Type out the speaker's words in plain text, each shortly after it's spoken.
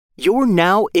You're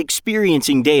now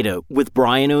experiencing data with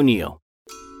Brian O'Neill.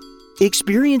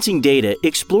 Experiencing Data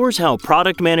explores how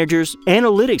product managers,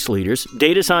 analytics leaders,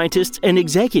 data scientists, and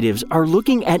executives are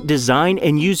looking at design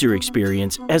and user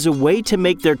experience as a way to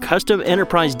make their custom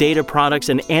enterprise data products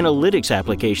and analytics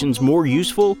applications more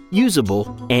useful,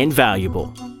 usable, and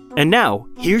valuable. And now,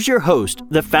 here's your host,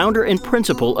 the founder and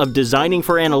principal of Designing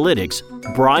for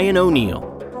Analytics, Brian O'Neill.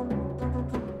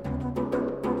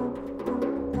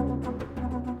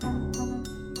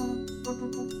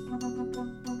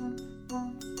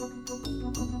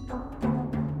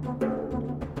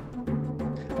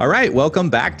 All right,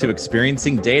 welcome back to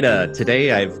Experiencing Data.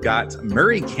 Today, I've got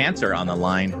Murray Cantor on the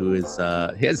line, who is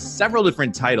he has several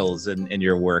different titles in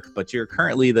your work, but you're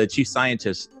currently the chief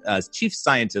scientist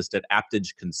at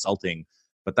Aptage Consulting.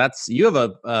 But you have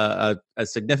a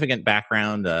significant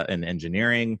background in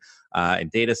engineering and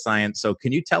data science. So,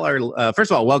 can you tell our first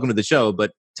of all, welcome to the show,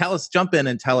 but jump in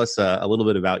and tell us a little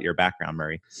bit about your background,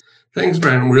 Murray. Thanks,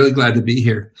 Brian. I'm really glad to be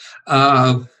here.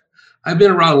 I've been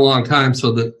around a long time,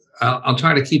 so that I'll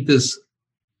try to keep this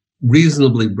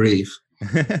reasonably brief.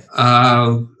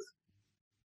 Back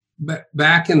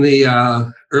in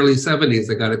the early 70s,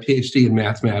 I got a PhD in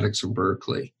mathematics from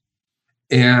Berkeley.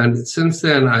 And since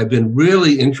then, I've been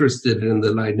really interested in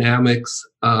the dynamics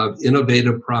of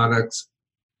innovative products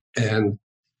and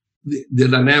the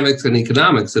dynamics and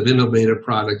economics of innovative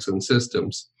products and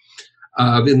systems.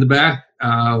 In the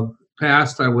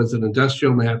past, I was an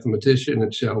industrial mathematician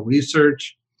at Shell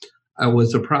Research. I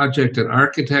was a project and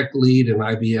architect lead in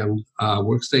IBM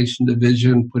Workstation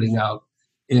Division, putting out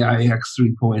AIX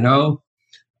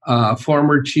 3.0.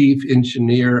 Former chief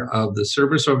engineer of the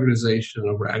service organization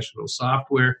of Rational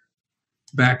Software.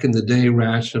 Back in the day,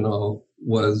 Rational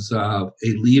was a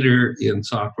leader in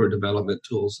software development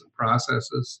tools and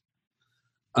processes.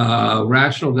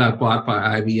 Rational got bought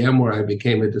by IBM, where I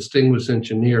became a distinguished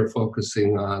engineer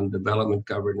focusing on development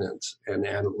governance and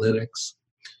analytics.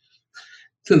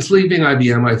 Since leaving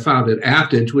IBM, I founded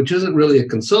Aptage, which isn't really a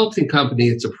consulting company.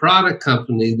 It's a product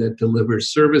company that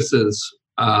delivers services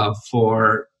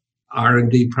for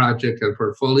R&D project and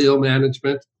portfolio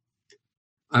management.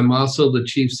 I'm also the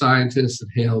chief scientist at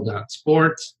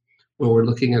Hale.Sports, where we're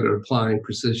looking at applying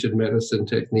precision medicine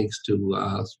techniques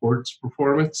to sports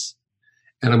performance.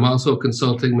 And I'm also a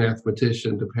consulting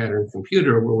mathematician to Pattern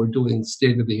Computer, where we're doing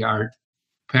state-of-the-art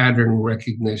pattern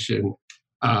recognition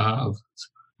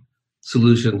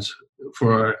solutions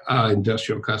for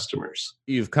industrial customers.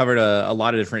 You've covered a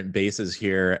lot of different bases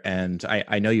here, and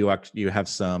I know you have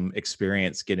some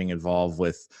experience getting involved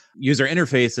with user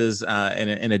interfaces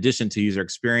in addition to user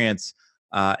experience.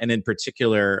 And in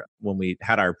particular, when we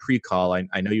had our pre-call,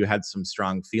 I know you had some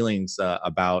strong feelings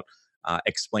about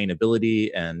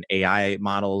explainability and AI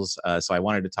models. So I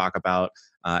wanted to talk about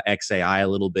XAI a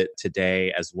little bit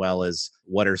today, as well as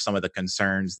what are some of the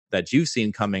concerns that you've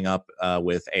seen coming up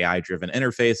with AI-driven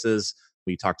interfaces.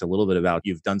 We talked a little bit about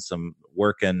you've done some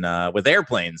work with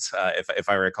airplanes, if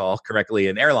I recall correctly,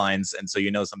 in airlines, and so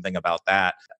you know something about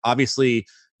that. Obviously,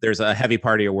 there's a heavy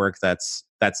part of your work that's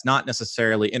not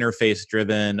necessarily interface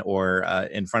driven or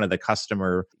in front of the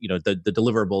customer. You know, the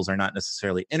deliverables are not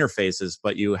necessarily interfaces,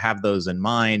 but you have those in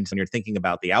mind when you're thinking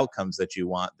about the outcomes that you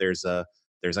want. There's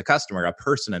a customer, a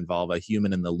person involved, a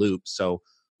human in the loop. So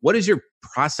what is your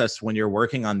process when you're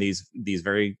working on these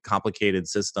very complicated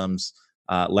systems,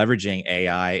 leveraging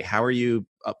AI? How are you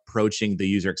approaching the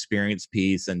user experience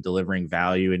piece and delivering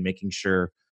value and making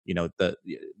sure, you know,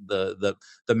 the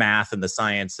math and the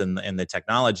science and the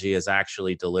technology is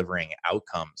actually delivering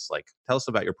outcomes? Like, tell us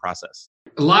about your process.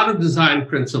 A lot of design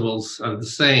principles are the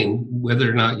same, whether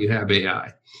or not you have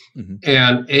AI. Mm-hmm.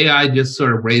 And AI just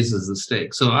sort of raises the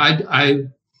stakes. So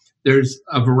there's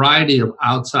a variety of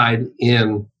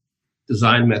outside-in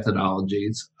design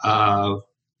methodologies.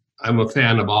 I'm a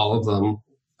fan of all of them,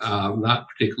 not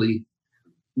particularly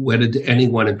wedded to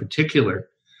anyone in particular.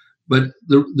 But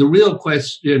the real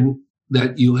question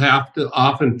that you have to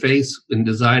often face in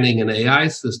designing an AI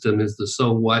system is the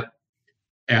so what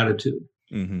attitude.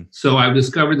 Mm-hmm. So I've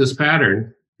discovered this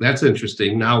pattern. That's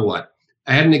interesting. Now what?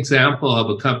 I had an example of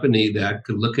a company that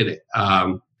could look at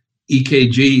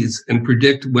EKGs and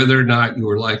predict whether or not you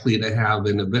were likely to have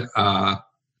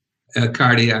a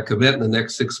cardiac event in the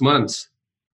next 6 months.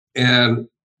 And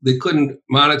they couldn't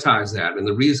monetize that. And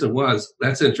the reason was,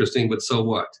 that's interesting, but so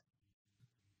what?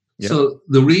 Yep. So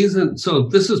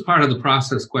this is part of the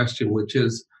process question, which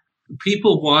is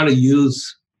people want to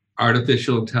use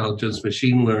artificial intelligence,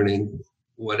 machine learning,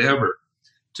 whatever,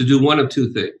 to do one of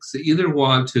two things. They either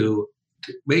want to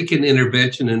make an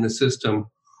intervention in the system,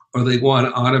 or they want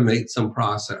to automate some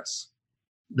process.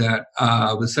 that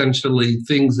essentially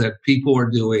things that people are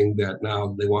doing that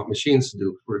now they want machines to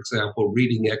do. For example,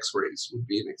 reading x-rays would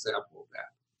be an example of that.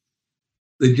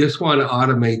 They just want to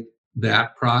automate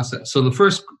that process. So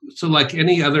like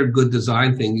any other good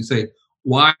design thing, you say,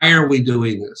 why are we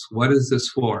doing this? What is this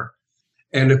for?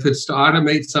 And if it's to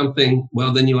automate something,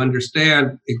 well, then you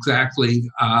understand exactly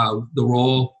the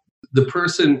role. The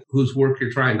person whose work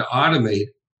you're trying to automate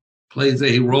plays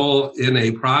a role in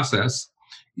a process.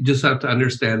 You just have to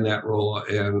understand that role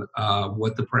and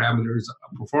what the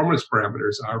performance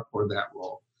parameters are for that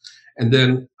role. And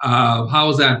then how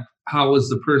is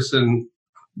the person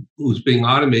who's being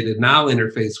automated now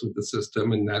interface with the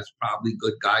system? And that's probably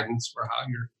good guidance for how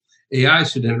your AI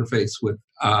should interface with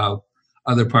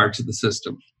other parts of the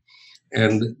system.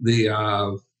 And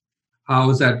how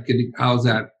is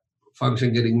that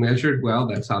function getting measured? Well,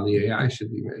 that's how the AI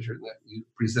should be measured. That you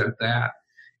present that.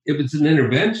 If it's an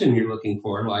intervention you're looking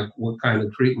for, like what kind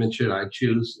of treatment should I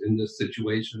choose in this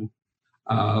situation?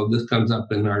 This comes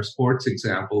up in our sports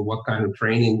example. What kind of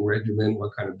training regimen,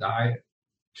 what kind of diet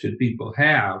should people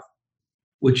have?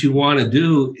 What you want to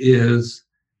do is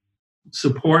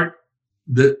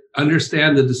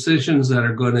understand the decisions that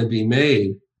are going to be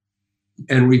made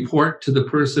and report to the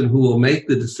person who will make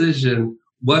the decision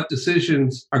what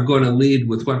decisions are going to lead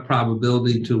with what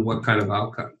probability to what kind of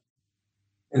outcome.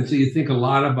 And so you think a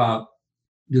lot about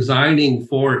designing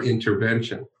for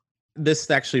intervention.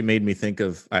 This actually made me think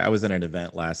of, I was at an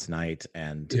event last night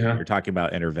and you're talking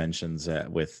about interventions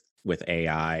with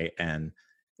AI, and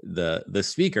the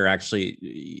speaker actually,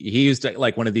 he used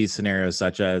like one of these scenarios,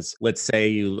 such as, let's say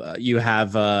you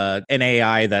have an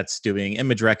AI that's doing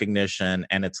image recognition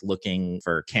and it's looking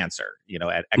for cancer,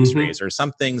 at x-rays or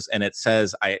some things, and it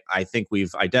says, I think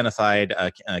we've identified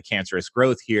a cancerous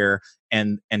growth here,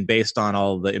 and based on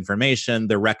all the information,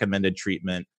 the recommended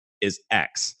treatment is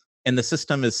X, and the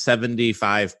system is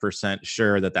 75%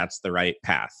 sure that that's the right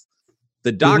path.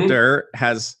 The doctor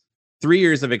has 3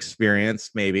 years of experience,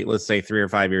 maybe, let's say 3 or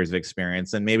 5 years of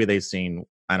experience, and maybe they've seen,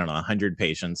 100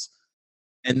 patients,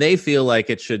 and they feel like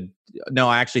I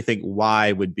actually think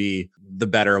Y would be the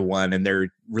better one, and they're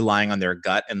relying on their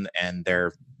gut and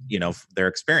their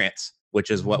experience, which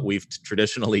is what we've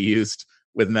traditionally used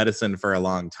with medicine for a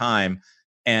long time.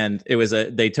 And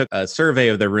they took a survey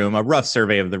of the room, a rough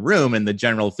survey of the room, and the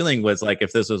general feeling was like,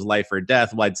 if this was life or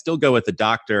death, well, I'd still go with the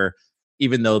doctor,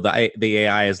 even though the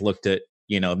AI has looked at,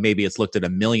 maybe it's looked at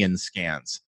 1 million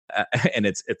scans and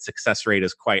its success rate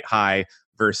is quite high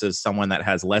versus someone that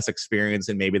has less experience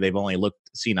and maybe they've only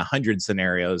seen 100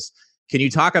 scenarios. Can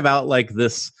you talk about like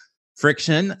this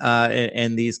friction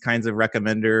and these kinds of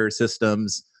recommender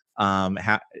systems?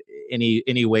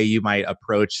 Any way you might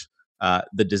approach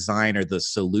the design or the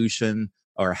solution,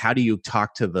 or how do you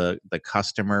talk to the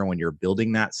customer when you're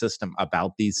building that system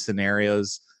about these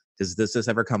scenarios? Does this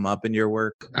ever come up in your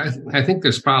work? I think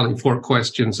there's probably 4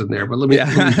 questions in there, but let me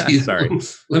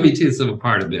tease them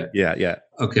apart a bit. Yeah.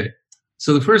 Okay.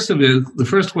 So the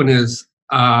first one is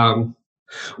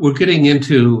we're getting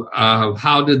into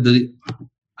how did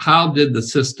the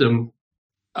system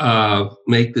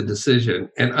make the decision,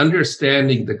 and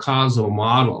understanding the causal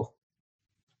model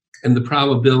and the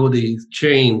probability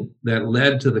chain that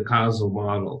led to the causal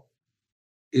model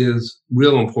is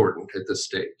real important at this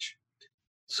stage.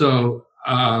 So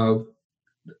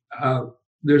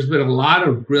there's been a lot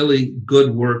of really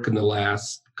good work in the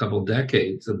last couple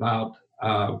decades about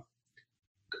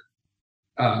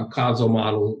causal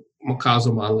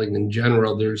modeling in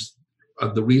general. There's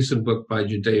the recent book by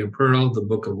Judea Pearl, The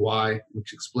Book of Why,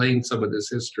 which explains some of this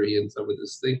history and some of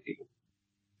this thinking.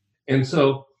 And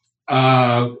so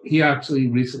he actually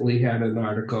recently had an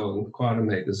article in Quantum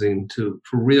Magazine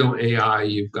for real AI,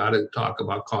 you've got to talk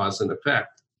about cause and effect,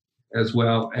 as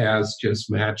well as just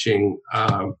matching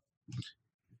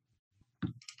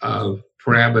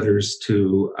parameters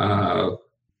to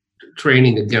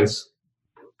training against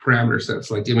parameter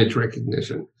sets like image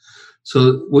recognition.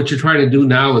 So what you're trying to do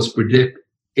now is predict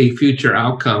a future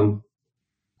outcome,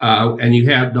 and you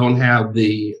don't have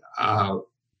the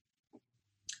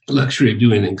luxury of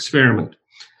doing an experiment.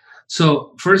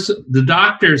 So first, the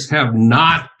doctors have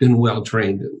not been well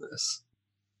trained in this.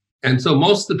 And so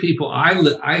most of the people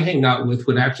I hang out with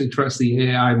would actually trust the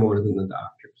AI more than the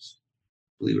doctors,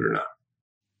 believe it or not,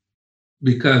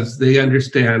 because they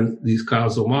understand these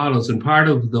causal models. And part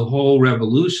of the whole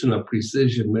revolution of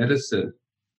precision medicine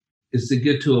is to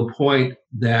get to a point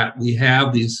that we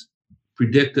have these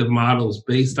predictive models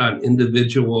based on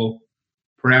individual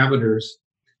parameters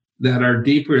that are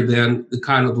deeper than the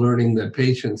kind of learning that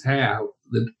patients have,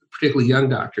 that particularly young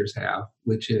doctors have,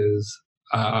 which is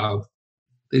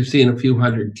they've seen a few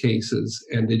hundred cases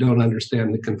and they don't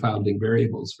understand the confounding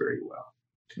variables very well.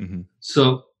 Mm-hmm.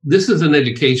 So this is an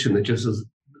education that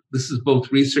this is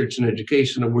both research and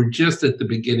education, and we're just at the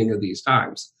beginning of these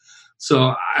times.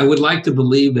 So I would like to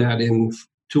believe that in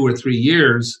 2 or 3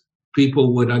 years,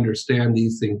 people would understand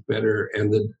these things better,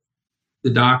 and the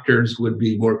doctors would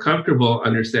be more comfortable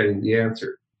understanding the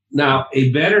answer. Now,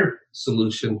 a better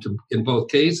solution in both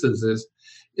cases is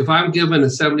if I'm given a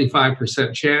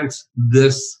 75% chance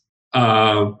this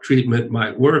treatment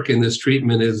might work, and this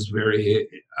treatment is very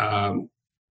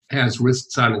has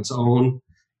risks on its own,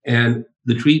 and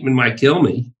the treatment might kill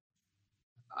me,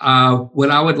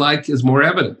 what I would like is more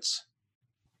evidence.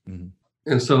 Mm-hmm.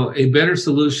 And so a better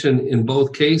solution in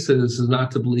both cases is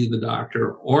not to believe the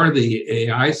doctor or the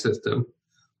AI system,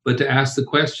 but to ask the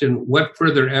question, what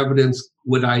further evidence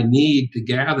would I need to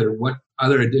gather? What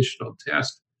other additional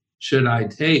tests should I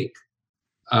take?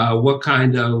 What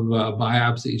kind of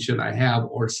biopsy should I have,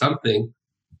 or something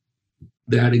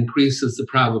that increases the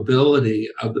probability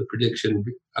of the prediction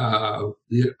of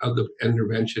the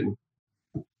intervention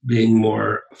being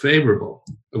more favorable,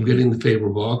 of getting the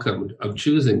favorable outcome, of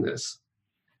choosing this.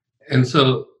 And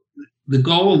so the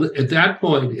goal at that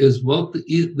point is both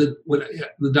what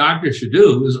the doctor should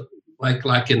do is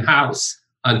like in House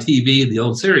on TV, the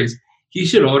old series, he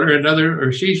should order another,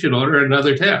 or she should order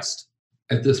another test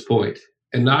at this point.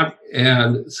 And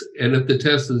if the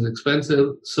test is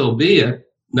expensive, so be it.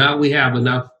 Now we have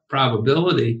enough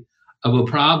probability of a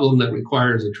problem that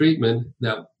requires a treatment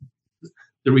that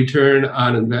the return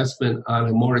on investment on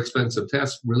a more expensive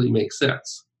test really makes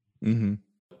sense. Mm-hmm.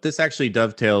 This actually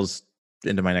dovetails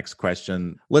into my next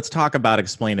question. Let's talk about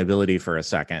explainability for a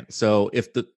second. So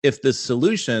if the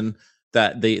solution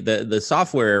that the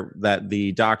software that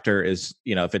the doctor is,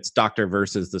 if it's doctor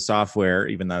versus the software,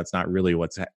 even though it's not really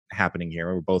what's happening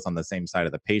here, we're both on the same side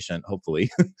of the patient,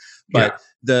 hopefully. But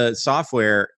the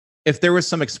software, if there was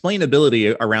some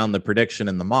explainability around the prediction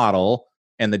in the model,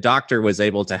 and the doctor was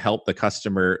able to help the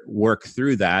customer work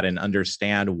through that and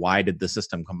understand why did the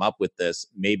system come up with this,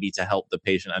 maybe to help the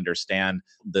patient understand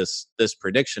this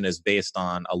prediction is based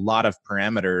on a lot of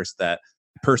parameters, that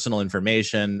personal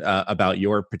information about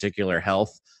your particular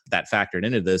health that factored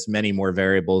into this, many more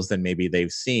variables than maybe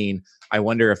they've seen. I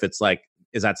wonder if it's like,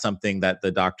 is that something that the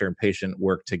doctor and patient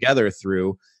work together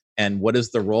through? And what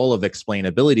is the role of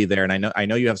explainability there? And I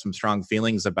know you have some strong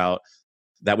feelings about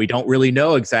that. We don't really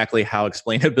know exactly how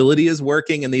explainability is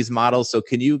working in these models. So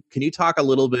can you talk a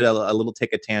little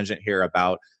take a tangent here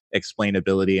about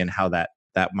explainability and how that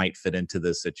might fit into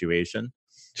this situation?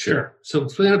 Sure. So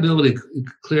explainability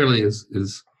clearly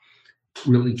is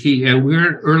really key, and we're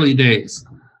in early days.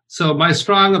 So my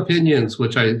strong opinions,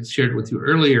 which I shared with you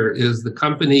earlier, is the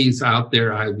companies out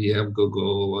there, IBM,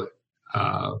 Google,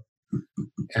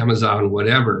 Amazon,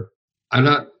 whatever. I'm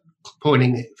not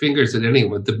pointing fingers at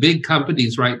anyone. The big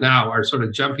companies right now are sort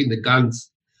of jumping the guns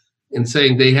and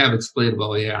saying they have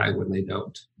explainable AI when they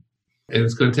don't. And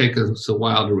it's going to take us a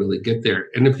while to really get there.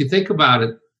 And if you think about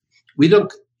it,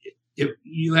 if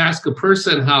you ask a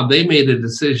person how they made a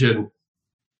decision,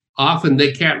 often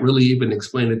they can't really even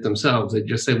explain it themselves. They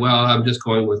just say, well, I'm just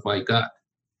going with my gut.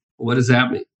 What does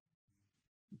that mean?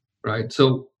 Right?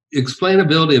 So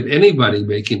explainability of anybody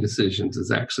making decisions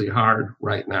is actually hard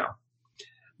right now.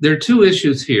 There are two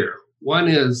issues here. One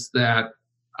is that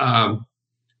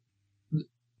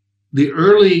the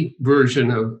early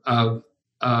version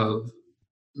of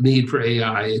need for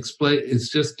AI is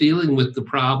just dealing with the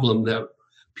problem that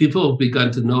people have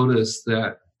begun to notice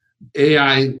that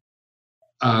AI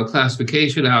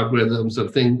classification algorithms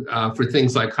of for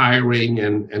things like hiring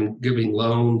and giving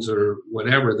loans or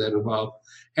whatever that involve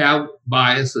have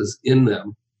biases in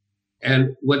them.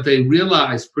 And what they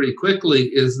realize pretty quickly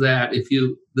is that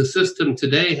the system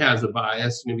today has a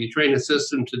bias, and if you train a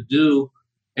system to do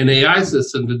an AI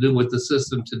system to do what the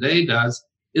system today does,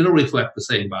 it'll reflect the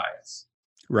same bias.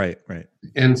 Right.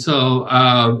 And so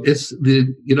it's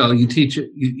you teach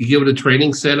it, you give it a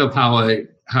training set of how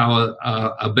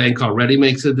a bank already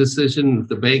makes a decision. If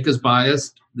the bank is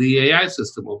biased, the AI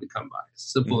system will become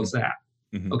biased. Simple as that.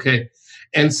 Mm-hmm. Okay.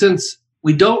 And since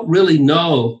we don't really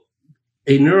know,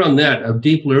 a neural net, a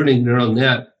deep learning neural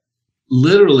net,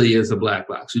 literally is a black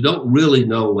box. We don't really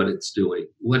know what it's doing.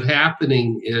 What's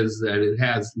happening is that it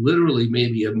has literally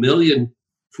maybe 1 million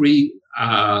free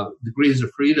degrees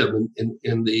of freedom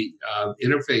in the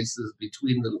interfaces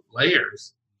between the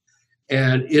layers.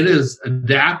 And it has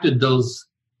adapted those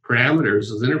parameters,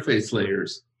 those interface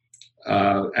layers,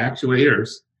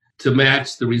 actuators, to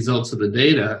match the results of the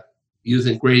data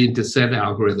using gradient descent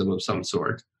algorithm of some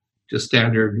sort, just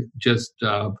standard,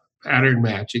 pattern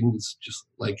matching. It's just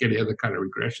like any other kind of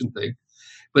regression thing.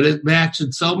 But it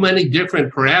matched so many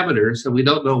different parameters, and we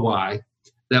don't know why,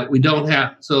 that we don't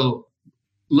have. So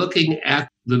looking at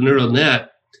the neural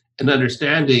net and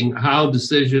understanding how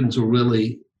decisions are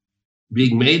really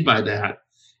being made by that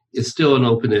is still an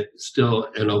open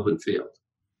field.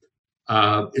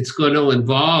 It's going to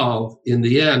involve, in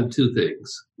the end, two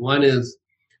things. One is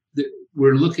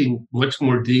we're looking much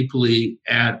more deeply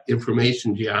at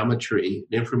information geometry,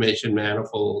 information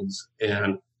manifolds,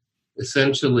 and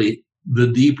essentially the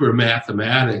deeper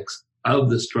mathematics of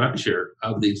the structure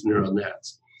of these neural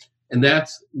nets. And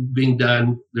that's being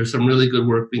done. There's some really good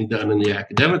work being done in the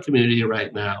academic community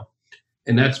right now,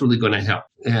 and that's really going to help.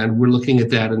 And we're looking at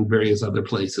that in various other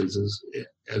places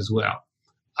as well.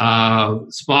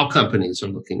 Small companies are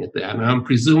looking at that, and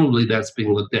presumably that's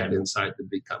being looked at inside the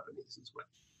big companies as well.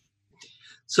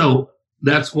 So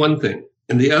that's one thing.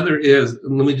 And the other is,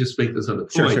 and let me just make this other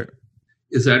point, Sure.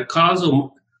 is that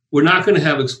we're not going to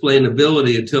have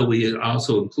explainability until we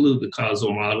also include the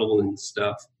causal modeling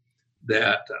stuff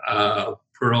that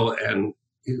Pearl and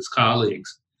his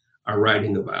colleagues are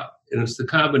writing about. And it's the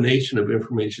combination of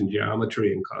information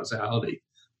geometry and causality,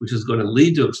 which is going to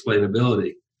lead to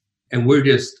explainability. And we're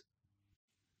just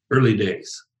early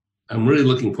days. I'm really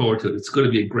looking forward to it. It's going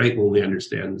to be great when we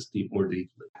understand this more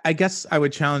deeply. I guess I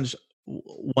would challenge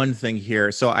one thing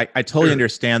here. So I totally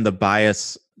understand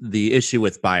the issue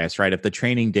with bias, right? If the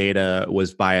training data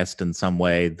was biased in some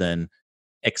way, then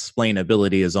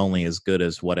explainability is only as good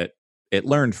as what it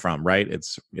learned from, right?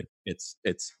 It's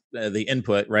the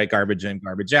input, right? Garbage in,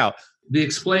 garbage out. The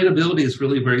explainability is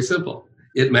really very simple.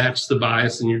 It matched the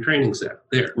bias in your training set.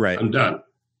 There, right. I'm done.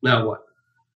 Now what?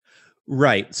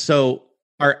 Right. So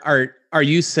are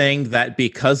you saying that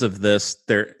because of this,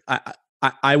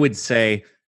 I would say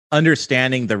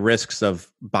understanding the risks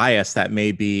of bias that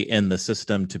may be in the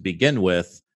system to begin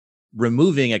with,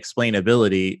 removing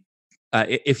explainability,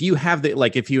 if you have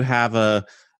a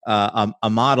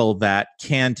model that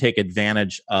can take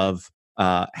advantage of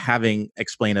having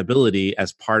explainability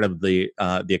as part of the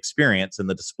experience and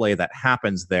the display that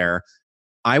happens there,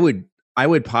 I would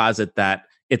posit that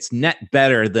it's net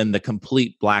better than the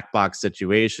complete black box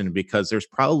situation, because there's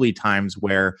probably times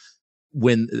where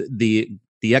when the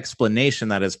explanation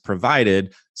that is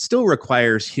provided still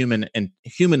requires human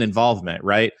involvement,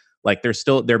 right? Like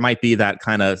there might be that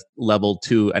kind of level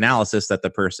 2 analysis that the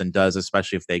person does,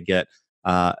 especially if they get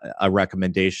a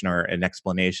recommendation or an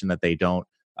explanation that they don't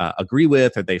agree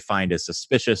with, or they find is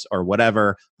suspicious or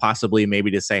whatever, possibly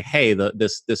maybe to say, hey,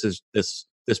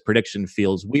 this prediction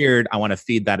feels weird. I want to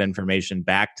feed that information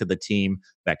back to the team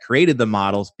that created the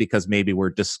models, because maybe we're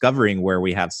discovering where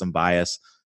we have some bias.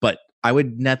 But I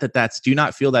would net do you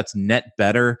not feel that's net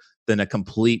better than a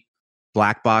complete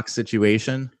black box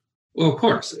situation? Well, of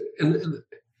course. And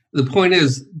the point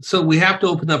is, so we have to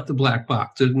open up the black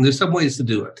box. And there's some ways to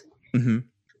do it. Mm-hmm.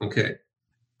 Okay.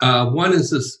 One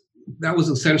is this, that was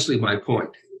essentially my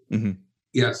point. Mm-hmm.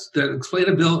 Yes, that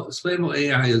explainable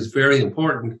AI is very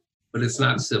important, but it's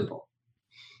not simple.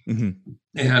 Mm-hmm.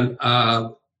 And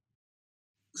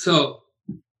so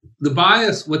the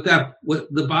bias,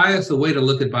 the way to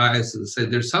look at bias is to say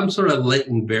there's some sort of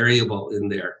latent variable in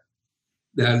there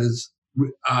that is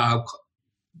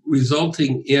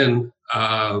resulting in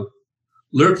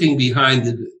lurking behind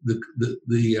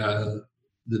the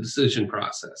decision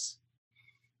process.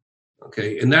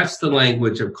 Okay, and that's the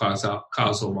language of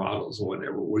causal models or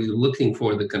whatever, where you're looking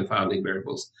for the confounding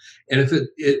variables. And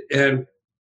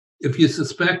if you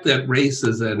suspect that race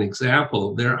is an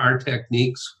example, there are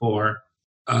techniques for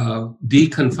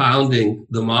deconfounding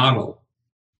the model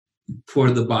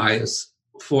for the bias,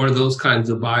 for those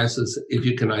kinds of biases, if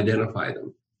you can identify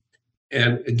them.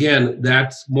 And again,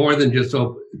 that's more than just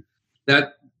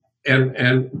that,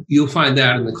 and you'll find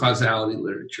that in the causality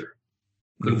literature,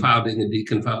 confounding and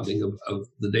deconfounding of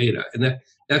the data. And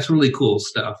that's really cool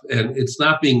stuff. And it's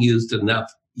not being used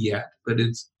enough yet, but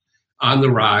it's on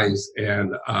the rise.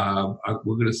 And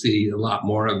we're going to see a lot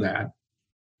more of that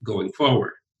going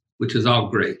forward, which is all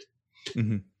great.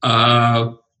 Mm-hmm.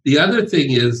 The other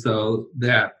thing is, though,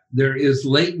 that there is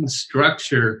latent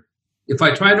structure. If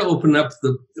I try to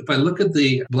if I look at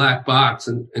the black box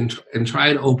and try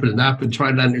and open it up and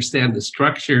try to understand the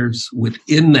structures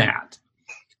within that,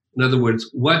 in other words,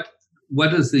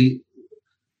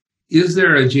 is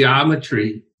there a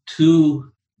geometry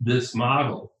to this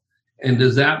model? And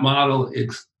does that model,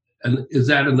 and is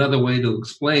that another way to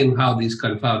explain how these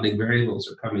confounding variables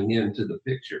are coming into the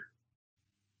picture?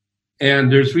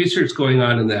 And there's research going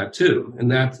on in that too.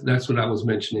 And that's what I was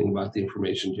mentioning about the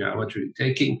information geometry.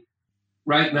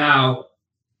 Right now,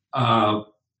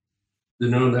 the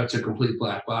neural nets are complete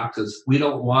black boxes. We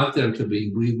don't want them to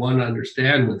be. We want to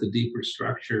understand what the deeper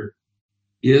structure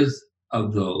is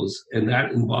of those, and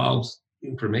that involves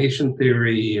information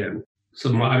theory and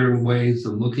some modern ways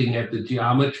of looking at the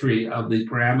geometry of the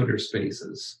parameter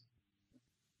spaces,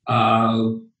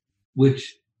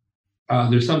 which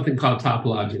there's something called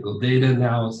topological data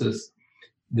analysis.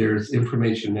 There's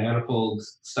information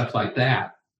manifolds, stuff like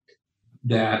that,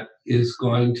 that is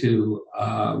going to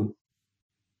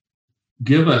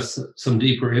give us some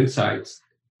deeper insights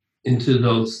into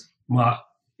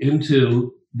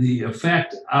into the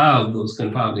effect of those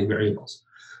confounding variables.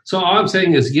 So all I'm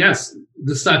saying is, yes,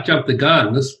 let's not jump the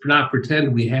gun. Let's not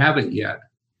pretend we have it yet.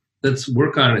 Let's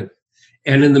work on it.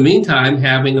 And in the meantime,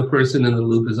 having a person in the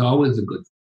loop is always a good thing.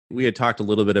 We had talked a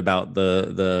little bit about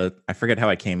the I forget how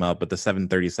I came up, but the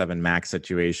 737 MAX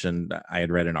situation. I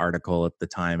had read an article at the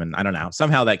time, and I don't know,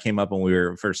 somehow that came up when we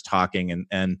were first talking,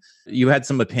 and you had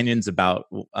some opinions about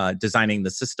designing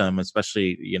the system,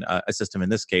 especially a system in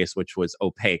this case, which was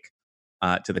opaque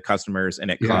to the customers,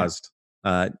 and it caused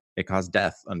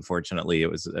death. Unfortunately, it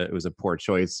was a poor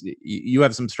choice. You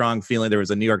have some strong feeling. There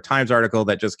was a New York Times article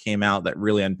that just came out that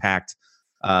really unpacked,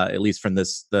 at least from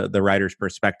the writer's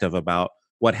perspective, about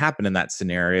what happened in that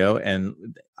scenario. And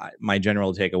my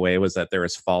general takeaway was that there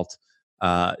was fault.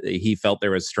 He felt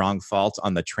there was strong fault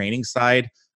on the training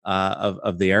side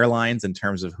of the airlines in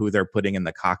terms of who they're putting in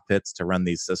the cockpits to run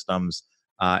these systems.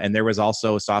 And there was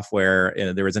also software,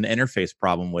 there was an interface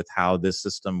problem with how this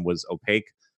system was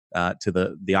opaque to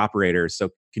the operators.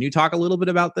 So can you talk a little bit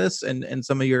about this and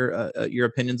some of your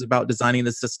opinions about designing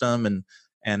the system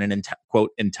and an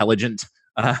quote intelligent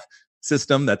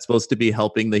system that's supposed to be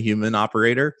helping the human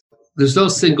operator? There's no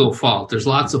single fault. There's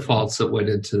lots of faults that went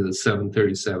into the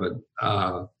 737,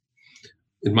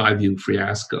 in my view,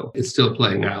 fiasco. It's still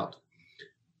playing out.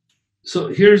 So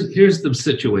here's the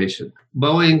situation.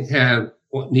 Boeing had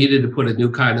needed to put a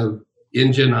new kind of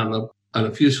engine on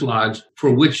a fuselage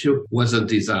for which it wasn't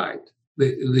designed. They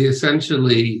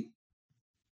essentially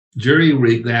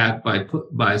jury-rigged that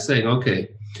by saying, okay,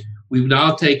 we've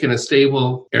now taken a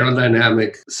stable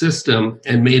aerodynamic system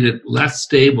and made it less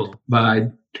stable by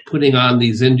putting on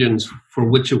these engines for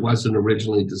which it wasn't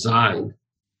originally designed.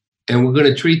 And we're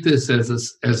going to treat this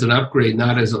as an upgrade,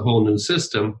 not as a whole new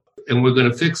system. And we're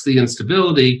going to fix the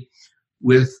instability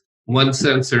with one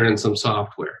sensor and some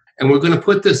software. And we're going to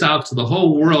put this out to the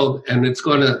whole world, and it's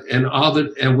going to,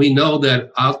 and we know that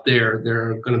out there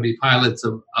are going to be pilots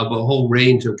of a whole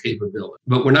range of capability.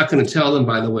 But we're not going to tell them,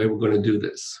 by the way, we're going to do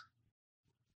this.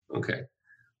 Okay,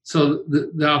 so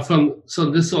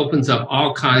this opens up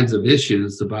all kinds of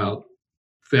issues about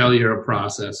failure of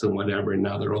process and whatever, and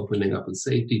now they're opening up a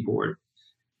safety board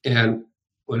and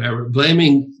whatever.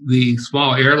 Blaming the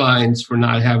small airlines for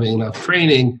not having enough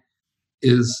training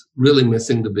is really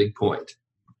missing the big point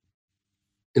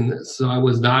in this. So I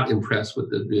was not impressed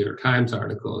with the New York Times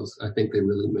articles. I think they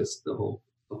really missed the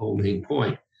whole main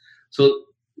point. So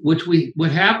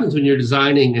what happens when you're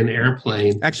designing an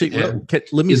airplane? Actually,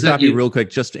 let me stop you real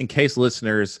quick, just in case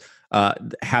listeners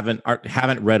haven't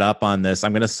read up on this.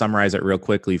 I'm going to summarize it real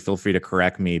quickly. Feel free to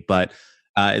correct me, but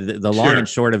the long and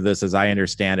short of this, as I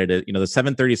understand it, the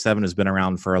 737 has been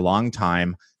around for a long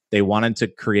time. They wanted to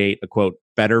create a quote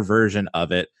better version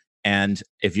of it. And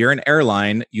if you're an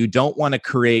airline, you don't want to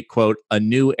create quote a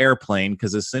new airplane,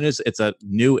 because as soon as it's a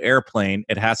new airplane,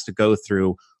 it has to go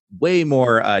through way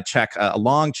more a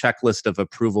long checklist of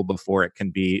approval before it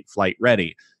can be flight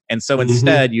ready. And so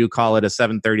instead, you call it a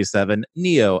 737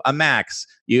 Neo, a Max.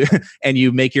 You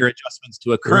make your adjustments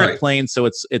to a current plane, so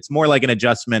it's more like an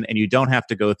adjustment, and you don't have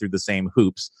to go through the same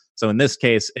hoops. So in this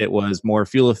case, it was more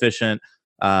fuel efficient,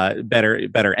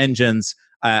 better engines,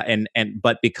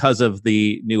 but because of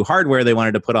the new hardware they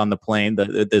wanted to put on the plane,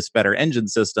 this better engine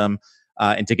system,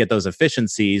 and to get those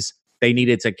efficiencies, they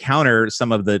needed to counter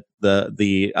some of the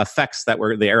effects that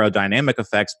were the aerodynamic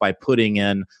effects by putting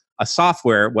in a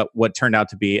software, what turned out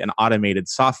to be an automated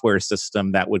software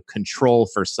system that would control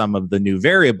for some of the new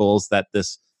variables that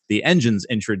the engines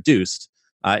introduced.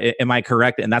 Am I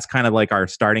correct? And that's kind of like our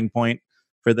starting point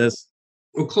for this?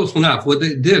 Well, close enough. What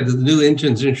they did, the new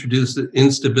engines introduced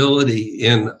instability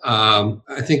in,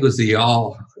 I think it was the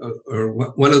yaw, or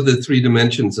one of the three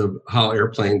dimensions of how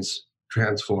airplanes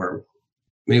transform.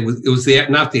 I mean, it was the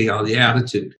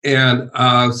attitude.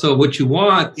 And so what you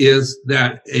want is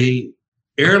that a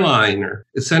airliner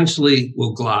essentially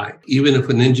will glide, even if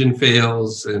an engine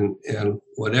fails and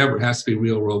whatever, it has to be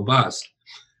real robust.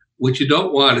 What you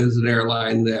don't want is an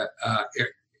airline that,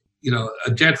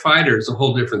 a jet fighter is a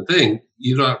whole different thing.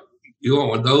 You don't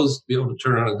want those to be able to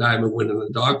turn on a dime and win in a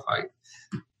dogfight.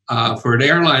 For an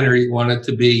airliner, you want it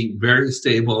to be very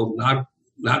stable,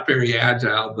 not very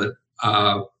agile,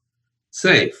 but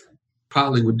safe.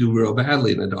 Probably would do real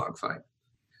badly in a dogfight.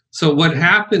 So what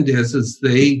happened is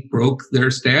they broke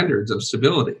their standards of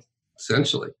stability,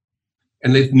 essentially.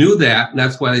 And they knew that, and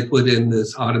that's why they put in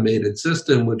this automated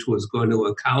system, which was going to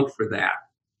account for that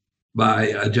by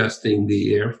adjusting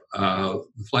the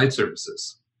flight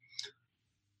surfaces.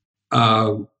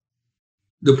 The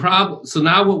problem. So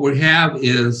now what we have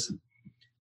is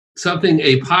something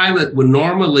a pilot would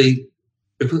normally,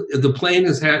 if the plane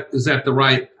is at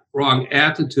the wrong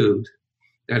attitude,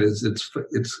 that is,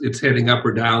 it's heading up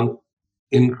or down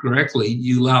incorrectly,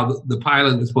 you allow the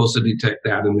pilot is supposed to detect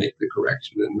that and make the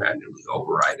correction and manually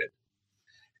override it.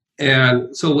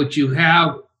 And so what you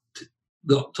have,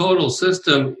 the total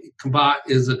system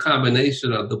is a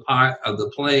combination of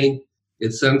the plane,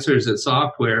 its sensors, its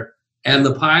software, and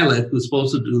the pilot who's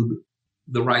supposed to do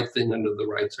the right thing under the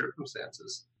right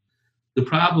circumstances. The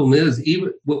problem is,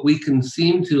 even what we can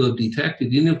seem to have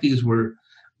detected, even if these were,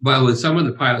 by the way, some of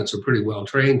the pilots are pretty well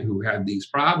trained who had these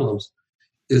problems,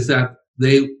 is that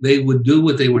they would do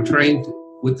what they were trained,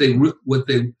 what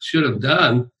they should have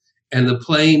done, and the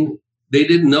plane, they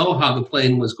didn't know how the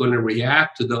plane was going to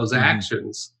react to those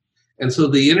actions. And so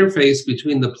the interface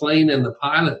between the plane and the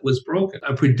pilot was broken.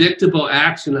 A predictable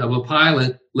action of a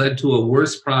pilot led to a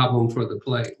worse problem for the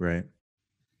plane. Right.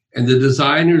 And the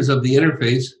designers of the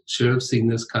interface should have seen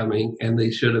this coming, and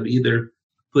they should have either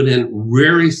put in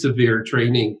very severe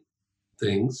training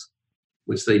things,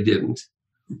 which they didn't,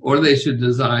 or they should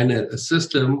design a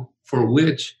system for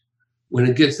which, when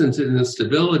it gets into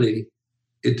instability,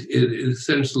 it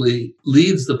essentially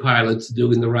leads the pilots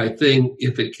doing the right thing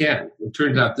if it can. It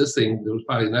turns out there was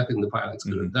probably nothing the pilots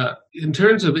could have done. In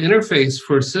terms of interface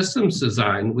for systems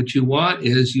design, what you want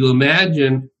is you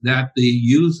imagine that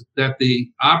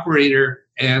the operator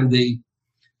and the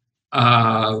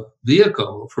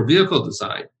vehicle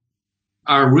design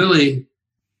are really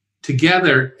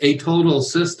together a total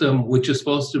system which is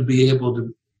supposed to be able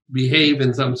to behave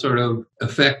in some sort of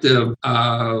effective,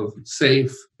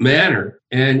 safe manner.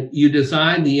 And you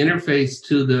design the interface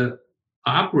to the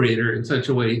operator in such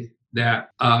a way that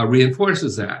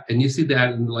reinforces that. And you see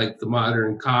that in like the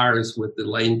modern cars with the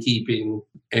lane keeping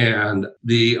and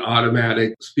the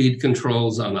automatic speed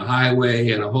controls on the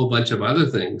highway and a whole bunch of other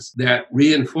things that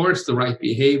reinforce the right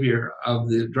behavior of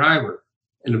the driver.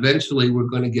 And eventually we're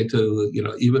going to get to,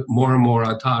 even more and more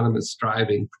autonomous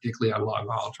driving, particularly on long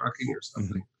haul trucking or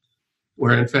something,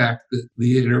 where in fact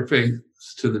the interface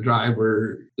to the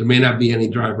driver, there may not be any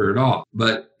driver at all.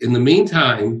 But in the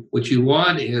meantime, what you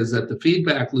want is that the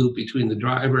feedback loop between the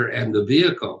driver and the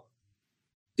vehicle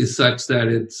is such that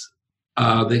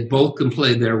they both can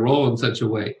play their role in such a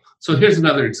way. So here's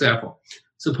another example.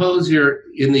 Suppose you're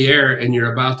in the air and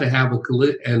you're about to have a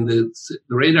collision, and the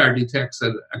radar detects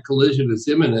that a collision is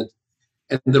imminent,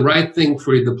 and the right thing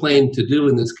for the plane to do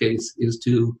in this case is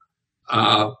to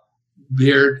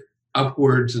veer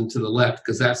upwards and to the left,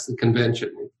 because that's the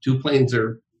convention. If two planes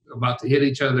are about to hit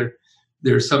each other,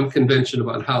 there's some convention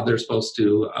about how they're supposed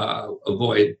to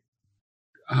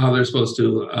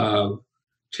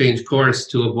change course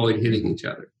to avoid hitting each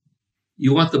other.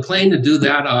 You want the plane to do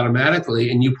that automatically,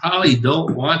 and you probably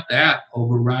don't want that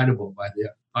overridable by the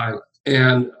pilot.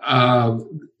 And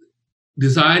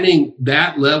designing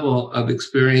that level of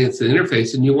experience and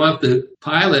interface, and you want the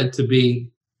pilot to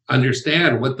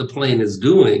understand what the plane is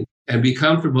doing and be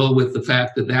comfortable with the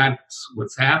fact that that's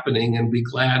what's happening and be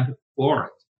glad for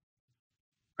it.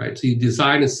 Right? So you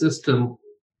design a system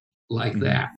like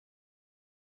that.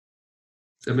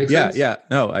 Does that make sense? Yeah.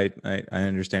 No, I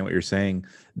understand what you're saying.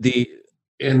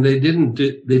 And they didn't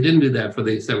do that for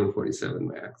the 737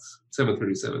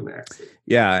 Max.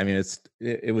 Yeah, I mean,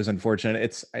 it was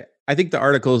unfortunate. I think the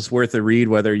article is worth a read,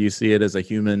 whether you see it as a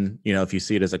human, if you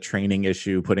see it as a training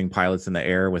issue, putting pilots in the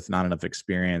air with not enough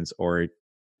experience, or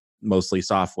mostly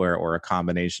software, or a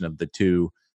combination of the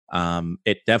two.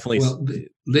 It definitely.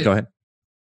 Go ahead.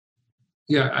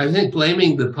 Yeah, I think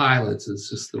blaming the pilots is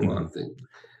just the wrong thing.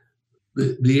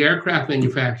 The aircraft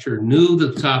manufacturer knew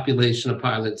the population of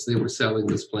pilots they were selling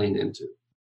this plane into,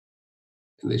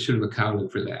 and they should have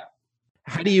accounted for that.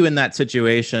 How do you, in that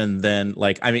situation, then,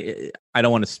 I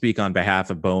don't want to speak on behalf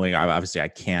of Boeing. Obviously, I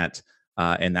can't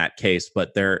in that case,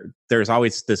 but there's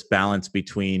always this balance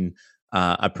between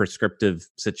a prescriptive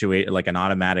situation, like an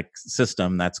automatic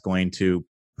system that's going to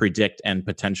predict and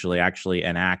potentially actually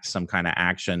enact some kind of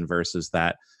action, versus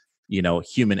that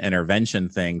human intervention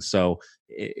thing. So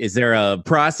is there a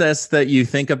process that you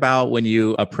think about when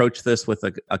you approach this with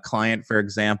a client, for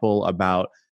example, about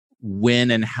when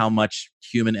and how much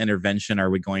human intervention are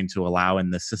we going to allow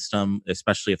in the system,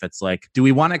 especially if it's like, do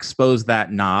we want to expose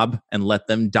that knob and let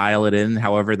them dial it in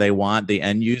however they want, the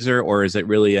end user, or is it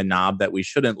really a knob that we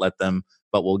shouldn't let them,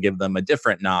 but we'll give them a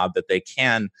different knob that they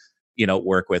can,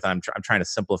 work with? I'm trying to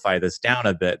simplify this down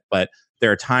a bit, but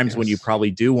there are times when you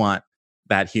probably do want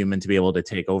that human to be able to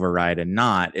take override and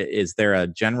not. Is there a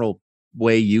general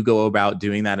way you go about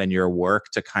doing that in your work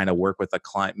to kind of work with a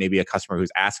client, maybe a customer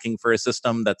who's asking for a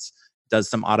system does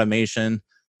some automation?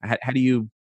 How do you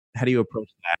approach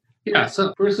that? Yeah.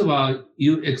 So first of all,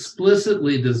 you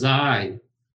explicitly design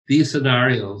these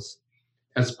scenarios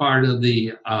as part of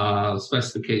the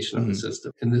specification of the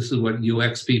system. And this is what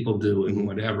UX people do and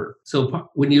whatever. So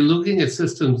when you're looking at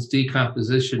systems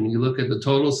decomposition, you look at the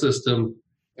total system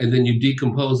and then you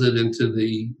decompose it into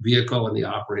the vehicle and the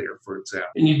operator, for example.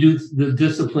 And you do the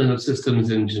discipline of systems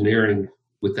engineering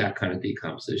with that kind of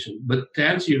decomposition. But to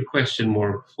answer your question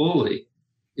more fully,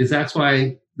 that's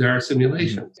why there are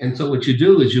simulations. And so what you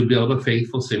do is you build a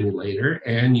faithful simulator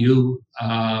and you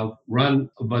run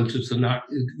a bunch of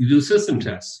you do system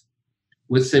tests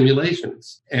with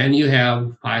simulations. And you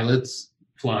have pilots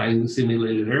flying the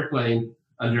simulated airplane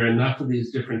under enough of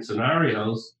these different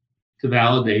scenarios to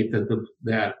validate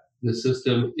that the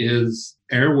system is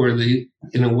airworthy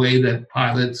in a way that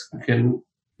pilots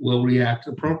will react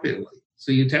appropriately.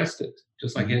 So you test it,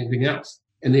 just like anything else.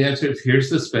 And the answer is, here's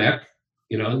the spec.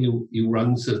 You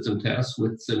run system tests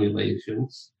with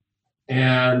simulations.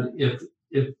 And if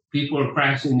people are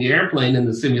crashing the airplane in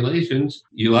the simulations,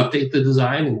 you update the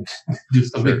design and do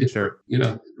something different.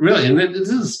 Really. And this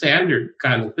is a standard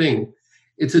kind of thing.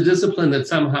 It's a discipline that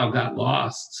somehow got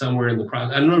lost somewhere in the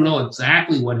process. I don't know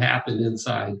exactly what happened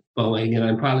inside Boeing, and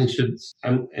I probably should.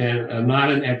 I'm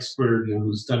not an expert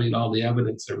who studied all the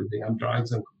evidence and everything. I'm drawing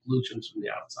some conclusions from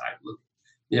the outside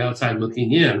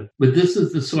looking in. But this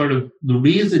is the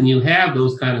reason you have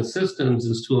those kind of systems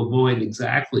is to avoid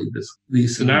exactly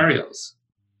these scenarios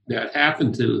that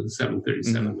happened to the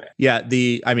 737 MAX. Yeah,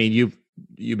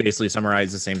 you basically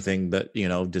summarize the same thing that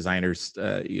designers,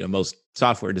 most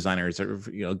software designers are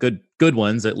good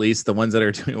ones, at least the ones that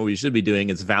are doing what we should be doing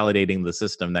is validating the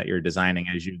system that you're designing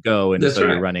as you go. And so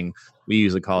you're running, we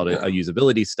usually call it a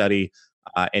usability study,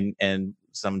 and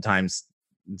sometimes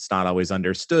it's not always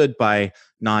understood by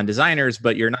non-designers,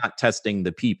 but you're not testing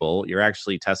the people, you're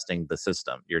actually testing the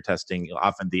system. You're testing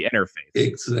often the interface.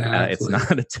 Exactly. It's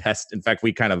not a test. In fact,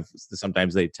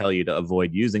 sometimes they tell you to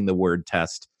avoid using the word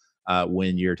test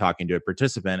when you're talking to a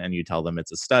participant and you tell them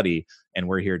it's a study and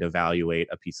we're here to evaluate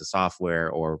a piece of software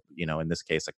or, in this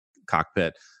case, a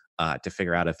cockpit to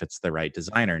figure out if it's the right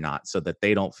design or not, so that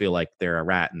they don't feel like they're a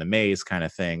rat in the maze kind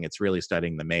of thing. It's really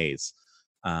studying the maze.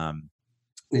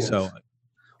 Yes. So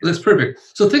that's perfect.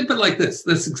 So think of it like this.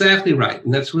 That's exactly right.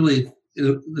 And that's really,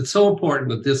 it's so important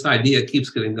that this idea keeps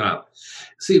getting out.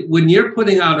 See, when you're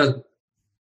putting out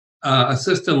a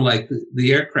system like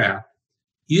the aircraft,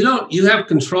 you have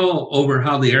control over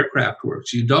how the aircraft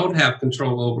works. You don't have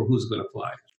control over who's going to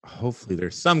fly. Hopefully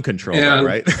there's some control,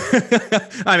 right?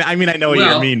 I know what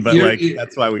you mean, but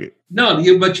that's why we... No,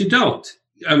 but you don't.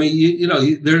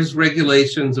 There's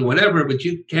regulations and whatever, but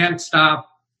you can't stop.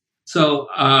 So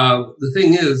the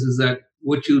thing is that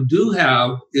what you do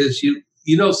have is you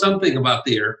know something about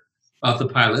the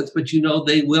pilots, but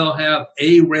they will have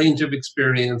a range of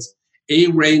experience, a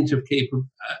range of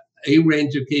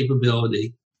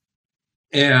capability.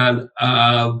 And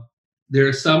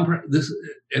there's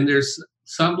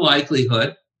some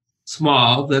likelihood,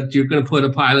 small, that you're going to put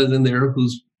a pilot in there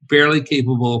who's barely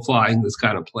capable of flying this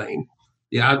kind of plane.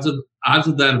 The odds of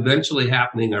that eventually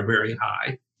happening are very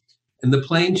high, and the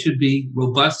plane should be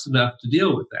robust enough to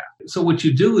deal with that. So what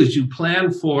you do is you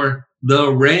plan for the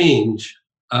range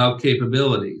of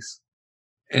capabilities,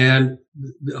 and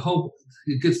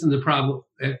it gets into the problem.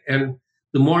 And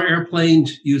the more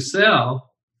airplanes you sell,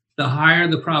 the higher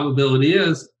the probability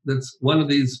is that one of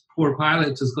these poor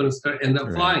pilots is going to end up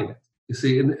flying it. You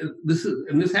see, and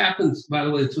this happens. By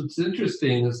the way, what's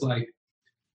interesting is like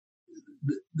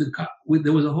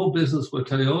there was a whole business with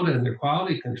Toyota and their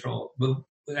quality control, but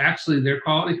actually their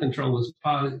quality control was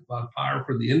probably about par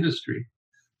for the industry.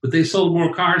 But they sold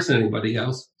more cars than anybody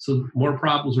else, so more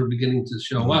problems were beginning to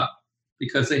show up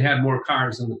because they had more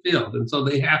cars in the field, and so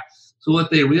what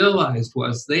they realized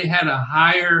was they had a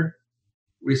higher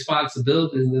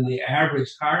responsibility than the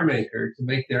average car maker to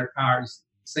make their cars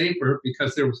safer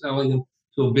because they were selling them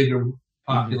to a bigger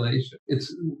population.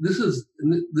 This is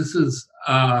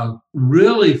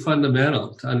really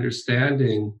fundamental to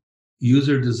understanding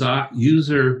user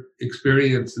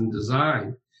experience and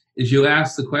design. Is you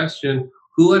ask the question,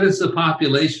 what is the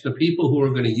population of people who are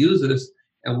going to use this,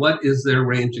 and what is their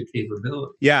range of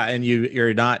capability. Yeah, and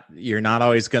you're not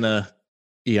always gonna,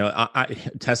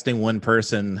 testing one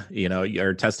person,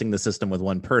 or testing the system with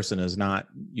one person is not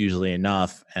usually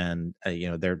enough. And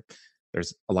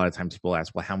there's a lot of times people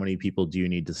ask, well, how many people do you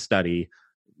need to study?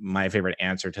 My favorite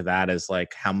answer to that is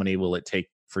like, how many will it take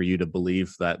for you to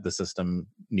believe that the system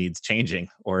needs changing,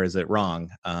 or is it wrong?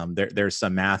 There's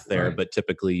some math there, Right. but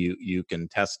typically you can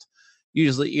test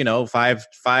usually,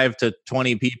 5 to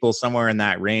 20 people, somewhere in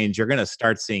that range. You're going to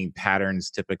start seeing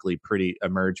patterns typically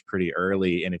emerge pretty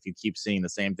early. And if you keep seeing the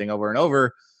same thing over and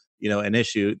over, an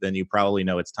issue, then you probably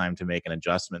know it's time to make an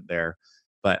adjustment there.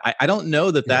 But I don't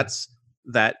know that Yeah.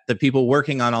 that the people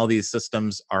working on all these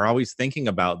systems are always thinking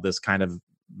about this kind of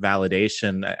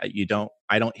validation.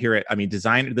 I don't hear it. I mean,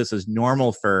 this is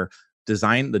normal for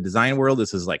the design world.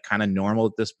 This is like kind of normal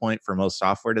at this point for most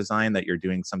software design, that you're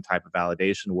doing some type of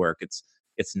validation work.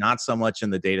 It's not so much in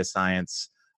the data science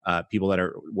people that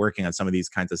are working on some of these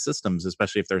kinds of systems,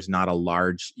 especially if there's not a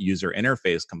large user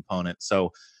interface component.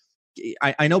 So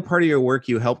I know part of your work,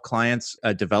 you help clients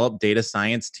develop data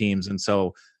science teams. And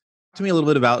so talk to me a little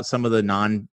bit about some of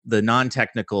the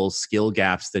non-technical skill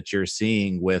gaps that you're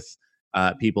seeing with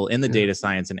people in the data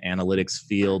science and analytics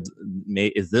field.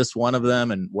 Is this one of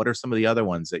them? And what are some of the other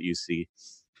ones that you see?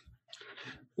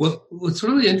 Well, what's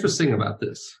really interesting about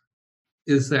this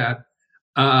is that,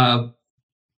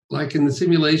 like in the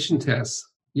simulation tests,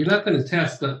 you're not going to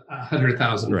test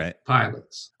 100,000 Right.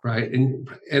 pilots, right?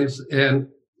 And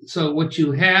so what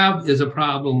you have is a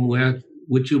problem with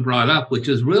which you brought up, which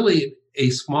is really a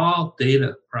small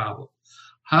data problem.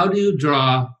 How do you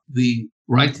draw the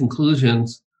right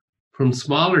conclusions from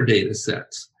smaller data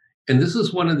sets? And this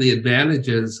is one of the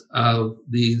advantages of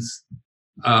these.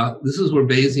 This is where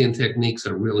Bayesian techniques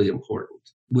are really important,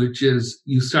 which is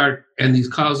and these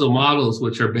causal models,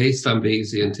 which are based on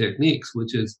Bayesian techniques,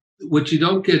 which is what you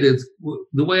don't get is,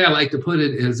 the way I like to put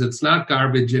it is, it's not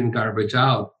garbage in, garbage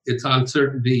out. It's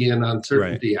uncertainty in,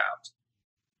 uncertainty out.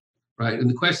 Right. And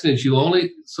the question is,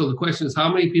 the question is,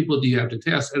 how many people do you have to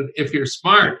test? And if you're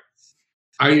smart,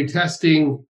 are you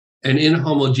testing an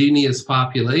inhomogeneous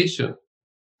population?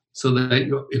 So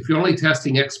that if you're only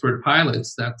testing expert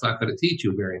pilots, that's not going to teach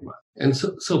you very much. And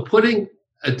so putting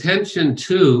attention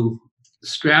to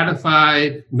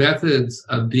stratified methods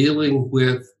of dealing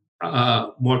with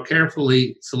more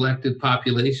carefully selected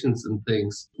populations and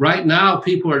things. Right now,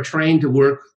 people are trained to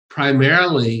work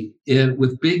primarily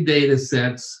with big data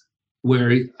sets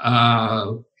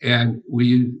and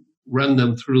we run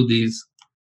them through these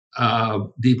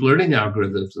deep learning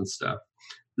algorithms and stuff.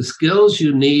 The skills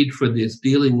you need for this,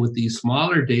 dealing with these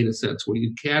smaller data sets where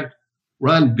you can't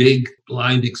run big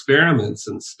blind experiments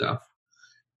and stuff.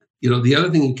 The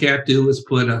other thing you can't do is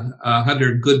put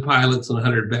 100 good pilots and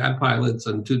 100 bad pilots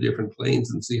on two different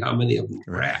planes and see how many of them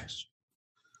crash.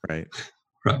 Right.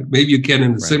 Right. Maybe you can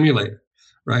in the simulator,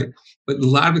 right? But a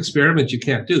lot of experiments you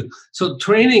can't do. So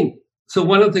training. So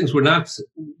one of the things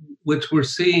which we're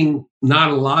seeing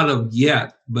not a lot of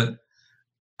yet, but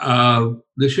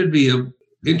there should be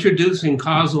introducing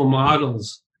causal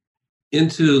models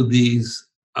into these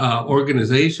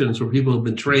organizations where people have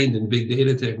been trained in big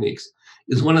data techniques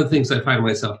is one of the things I find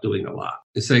myself doing a lot.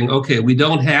 Is saying, okay, we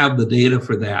don't have the data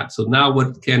for that. So now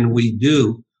what can we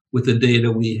do with the data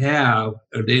we have,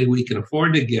 or data we can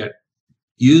afford to get,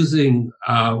 using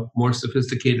more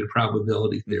sophisticated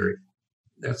probability theory?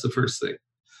 That's the first thing.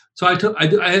 So I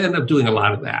end up doing a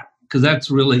lot of that, because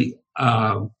that's really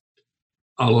all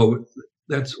over.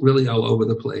 That's really all over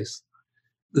the place.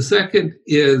 The second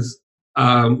is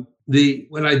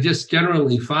what I just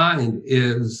generally find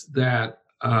is that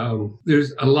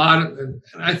there's a lot of, and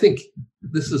I think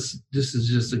this is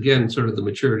just again sort of the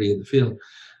maturity of the field.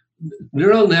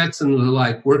 Neural nets and the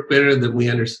like work better than we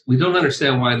understand. We don't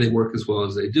understand why they work as well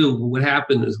as they do. But what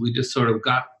happened is we just sort of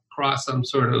got across some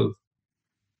sort of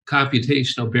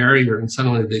computational barrier, and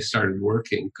suddenly they started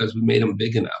working because we made them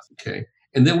big enough. Okay.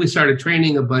 And then we started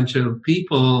training a bunch of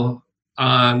people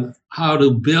on how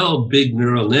to build big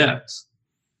neural nets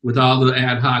with all the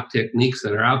ad hoc techniques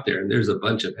that are out there. And there's a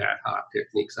bunch of ad hoc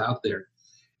techniques out there.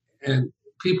 And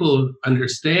people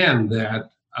understand that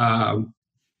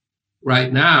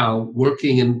right now,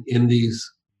 working in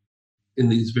these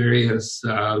various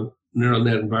neural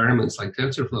net environments like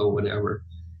TensorFlow, whatever,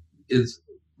 is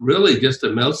really just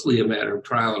mostly a matter of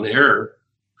trial and error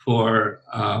for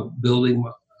building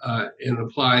and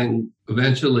applying.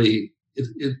 Eventually,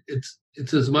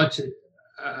 it's as much.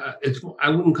 I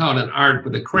wouldn't call it an art,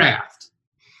 but a craft.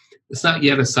 It's not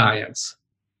yet a science.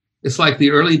 It's like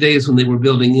the early days when they were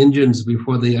building engines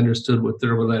before they understood what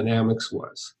thermodynamics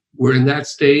was. We're in that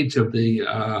stage of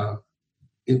the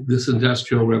this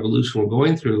industrial revolution we're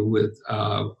going through with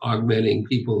augmenting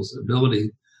people's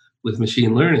ability with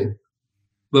machine learning.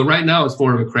 But right now it's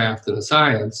more of a craft than a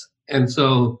science. And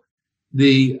so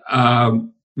we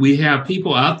have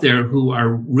people out there who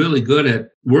are really good at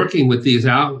working with these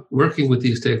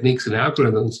techniques and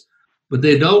algorithms, but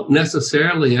they don't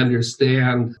necessarily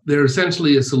understand. They're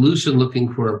essentially a solution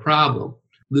looking for a problem.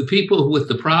 The people with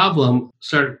the problem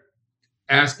start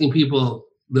asking people,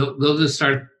 they'll just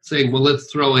start saying, well,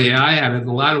 let's throw AI at it. And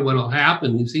a lot of what will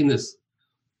happen, you've seen this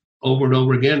over and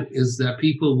over again, is that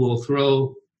people will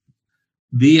throw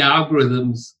the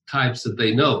algorithms types that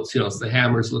they know. So, it's the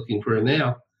hammer's looking for a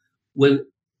nail. When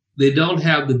they don't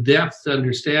have the depth to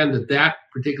understand that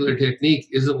particular technique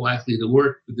isn't likely to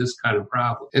work with this kind of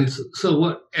problem.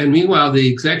 And meanwhile, the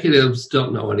executives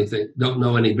don't know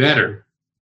any better.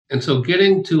 And so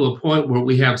getting to a point where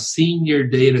we have senior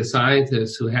data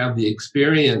scientists who have the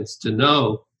experience to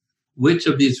know which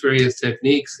of these various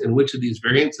techniques and which of these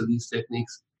variants of these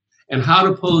techniques and how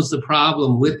to pose the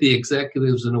problem with the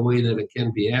executives in a way that it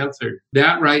can be answered.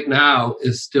 That right now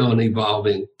is still an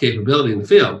evolving capability in the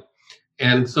field.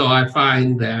 And so I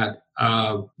find that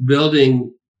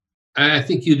building, I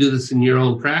think you do this in your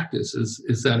own practice,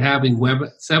 is that having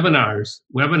webinars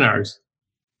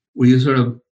where you sort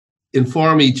of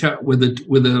inform each other with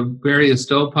the various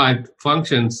stovepipe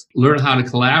functions, learn how to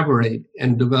collaborate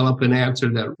and develop an answer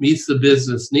that meets the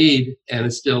business need and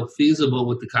is still feasible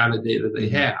with the kind of data they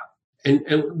have. And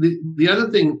the other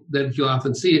thing that you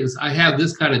often see is, I have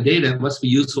this kind of data, it must be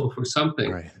useful for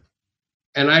something. Right.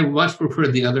 And I much prefer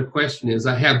the other question is,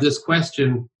 I have this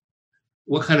question,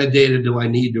 what kind of data do I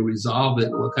need to resolve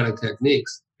it? What kind of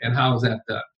techniques? And how is that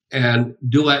done? And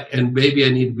maybe I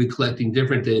need to be collecting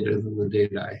different data than the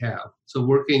data I have. So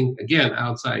working, again,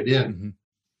 outside in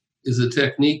is a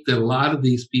technique that a lot of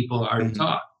these people aren't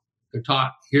taught. They're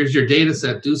taught, here's your data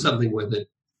set, do something with it.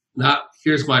 Not,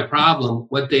 here's my problem,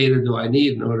 what data do I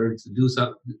need in order to do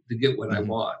something to get what I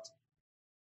want?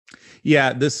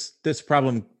 Yeah, this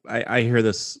problem, I hear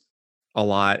this a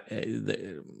lot.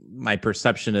 My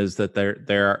perception is that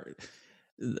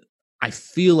I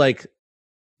feel like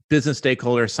business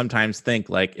stakeholders sometimes think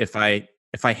like, if I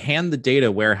hand the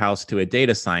data warehouse to a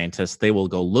data scientist, they will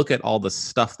go look at all the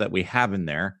stuff that we have in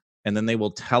there, and then they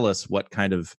will tell us what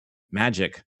kind of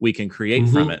magic we can create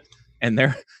from it.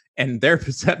 And their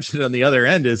perception on the other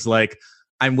end is like,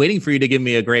 I'm waiting for you to give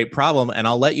me a great problem, and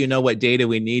I'll let you know what data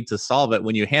we need to solve it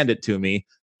when you hand it to me.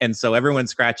 And so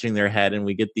everyone's scratching their head, and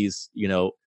we get these,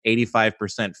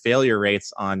 85% failure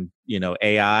rates on,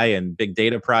 AI and big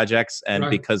data projects. And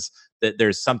because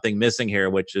there's something missing here,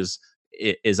 which is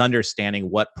understanding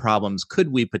what problems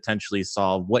could we potentially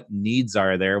solve, what needs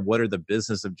are there, what are the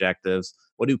business objectives,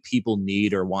 what do people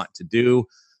need or want to do,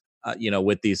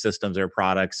 with these systems or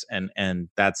products. And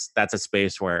that's a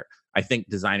space where I think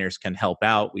designers can help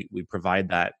out. We provide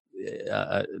that.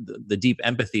 The deep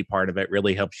empathy part of it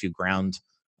really helps you ground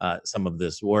some of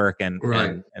this work, and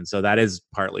so that is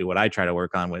partly what I try to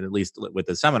work on with, at least with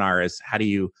the seminar, is how do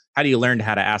you learn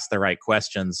how to ask the right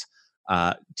questions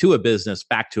to a business,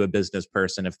 back to a business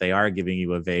person if they are giving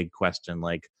you a vague question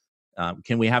like,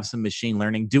 can we have some machine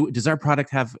learning? Does our product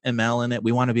have ML in it?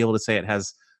 We want to be able to say it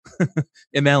has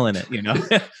ML in it,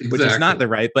 Exactly. Which is not the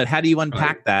right. But how do you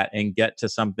unpack that and get to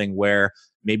something where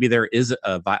maybe there is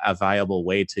a viable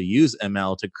way to use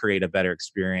ML to create a better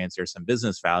experience or some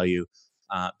business value,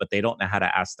 but they don't know how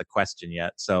to ask the question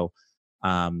yet. So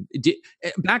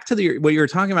back to what you were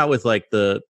talking about with like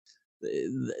the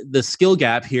skill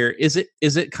gap here, is it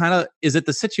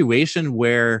the situation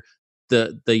where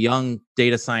the young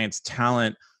data science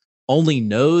talent only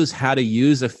knows how to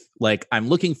use I'm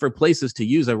looking for places to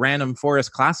use a random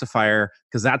forest classifier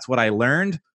because that's what I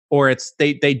learned, or it's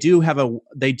they do have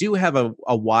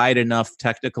a wide enough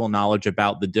technical knowledge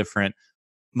about the different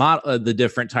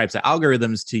types of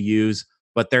algorithms to use,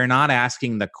 but they're not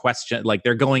asking the question, like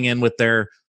they're going in with their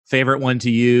favorite one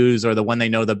to use or the one they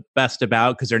know the best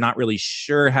about because they're not really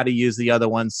sure how to use the other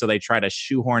ones, so they try to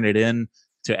shoehorn it in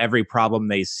to every problem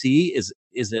they see. Is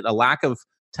it a lack of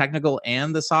technical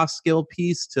and the soft skill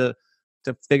piece to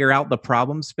figure out the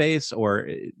problem space, or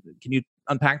can you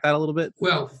unpack that a little bit?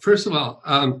 Well, first of all,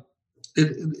 of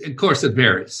course it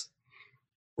varies,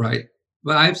 right?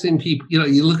 But I've seen people,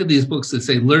 you look at these books that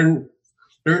say learn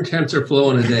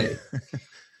TensorFlow in a day.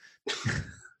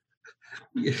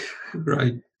 Yeah,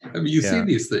 right. I mean, you see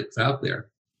these things out there.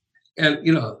 And,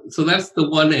 so that's the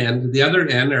one end. The other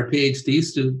end are PhD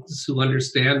students who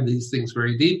understand these things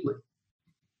very deeply,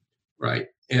 right?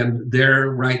 And they're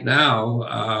right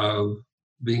now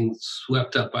being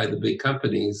swept up by the big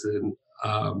companies, and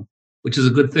which is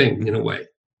a good thing in a way,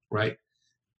 right?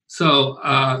 So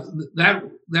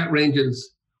that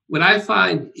ranges. What I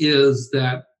find is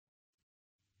that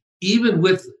even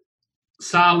with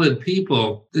solid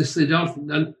people,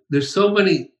 there's so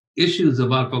many issues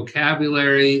about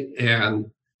vocabulary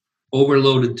and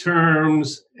overloaded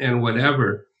terms and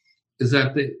whatever, is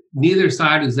that neither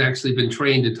side has actually been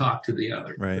trained to talk to the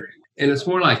other. Right. And it's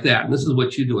more like that. And this is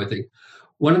what you do, I think.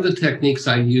 One of the techniques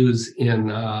I use in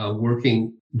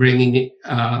bringing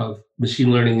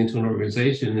machine learning into an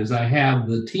organization is I have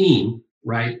the team,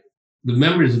 the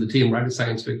members of the team write a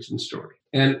science fiction story.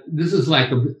 And this is like,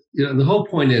 the whole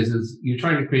point is you're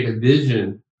trying to create a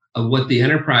vision of what the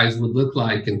enterprise would look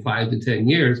like in 5 to 10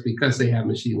 years because they have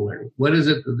machine learning. What is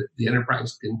it that the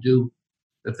enterprise can do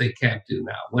that they can't do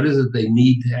now? What is it they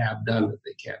need to have done that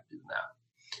they can't do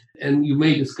now? And you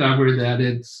may discover that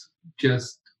it's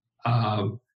just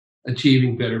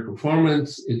achieving better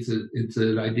performance. It's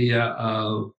an idea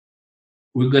of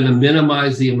we're going to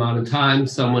minimize the amount of time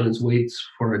someone waits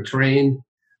for a train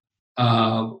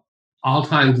all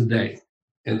times a day.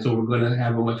 And so we're going to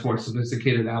have a much more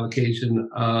sophisticated allocation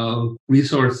of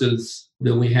resources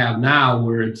than we have now,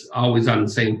 where it's always on the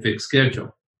same fixed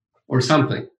schedule or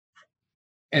something.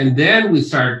 And then we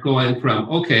start going from,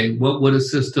 okay, what would a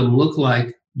system look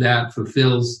like that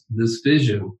fulfills this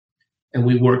vision? And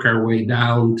we work our way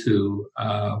down to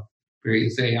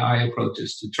various AI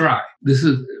approaches to try.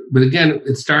 But again,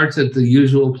 it starts at the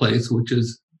usual place, which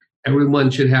is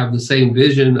everyone should have the same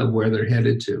vision of where they're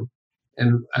headed to.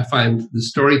 And I find the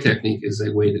story technique is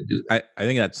a way to do that. I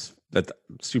think that's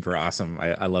super awesome.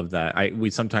 I love that. I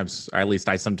sometimes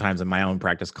in my own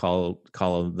practice call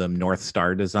them North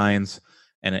Star designs.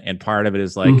 And part of it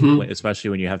is like,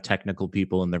 especially when you have technical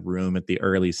people in the room at the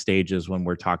early stages, when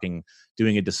we're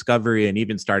doing a discovery and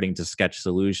even starting to sketch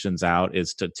solutions out,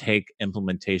 is to take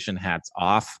implementation hats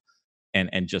off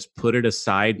and just put it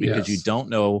aside, because you don't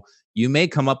know, you may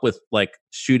come up with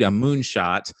shoot a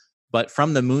moonshot, but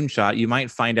from the moonshot, you might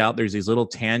find out there's these little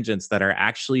tangents that are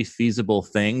actually feasible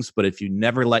things. But if you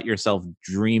never let yourself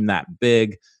dream that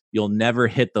big, you'll never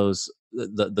hit those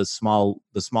the small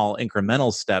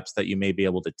incremental steps that you may be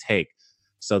able to take.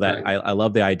 So that I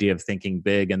love the idea of thinking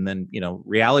big, and then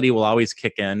reality will always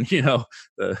kick in. The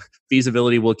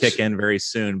feasibility will kick in very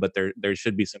soon, but there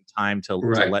should be some time to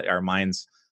let our minds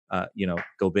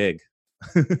go big.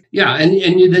 Yeah,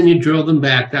 and then you drill them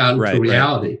back down to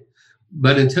reality. Right.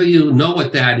 But until you know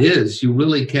what that is, you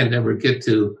really can't ever get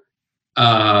to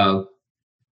a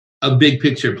big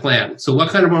picture plan. So what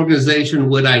kind of organization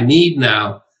would I need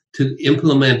now to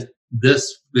implement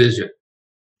this vision?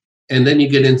 And then you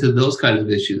get into those kind of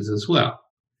issues as well.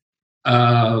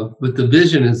 But the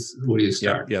vision is where you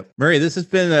start. Yep. Murray, this has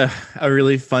been a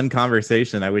really fun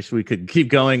conversation. I wish we could keep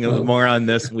going more on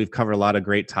this. We've covered a lot of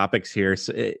great topics here.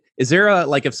 So is there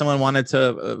if someone wanted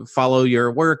to follow your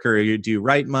work, or do you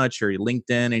write much, or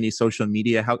LinkedIn, any social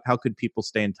media, how could people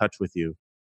stay in touch with you?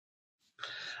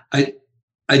 I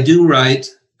do write.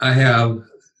 I have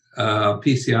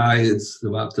PCI is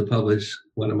about to publish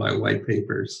one of my white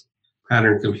papers,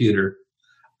 Pattern Computer.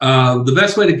 The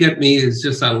best way to get me is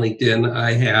just on LinkedIn.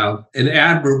 I have an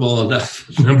admirable enough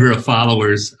number of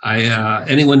followers.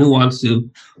 Anyone who wants to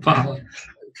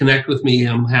connect with me,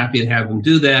 I'm happy to have them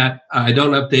do that. I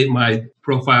don't update my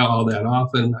profile all that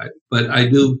often, but I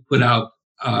do put out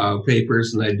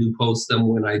papers, and I do post them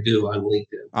when I do on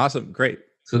LinkedIn. Awesome. Great.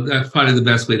 So that's probably the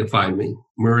best way to find me,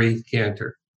 Murray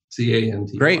Cantor,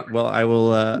 C-A-N-T-R. Great. Well, I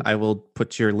will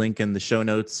put your link in the show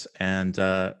notes, and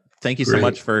thank you so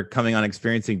much for coming on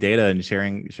Experiencing Data and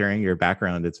sharing your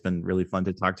background. It's been really fun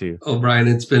to talk to you. Oh, Brian,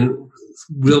 it's been a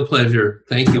real pleasure.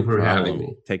 Thank you for having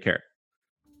me. Take care.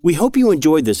 We hope you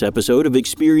enjoyed this episode of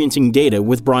Experiencing Data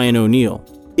with Brian O'Neill.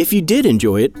 If you did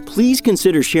enjoy it, please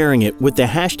consider sharing it with the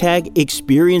hashtag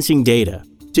 #ExperiencingData.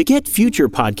 To get future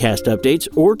podcast updates,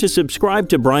 or to subscribe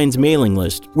to Brian's mailing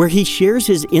list, where he shares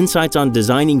his insights on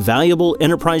designing valuable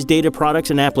enterprise data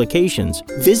products and applications,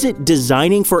 visit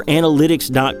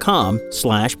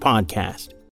designingforanalytics.com/podcast.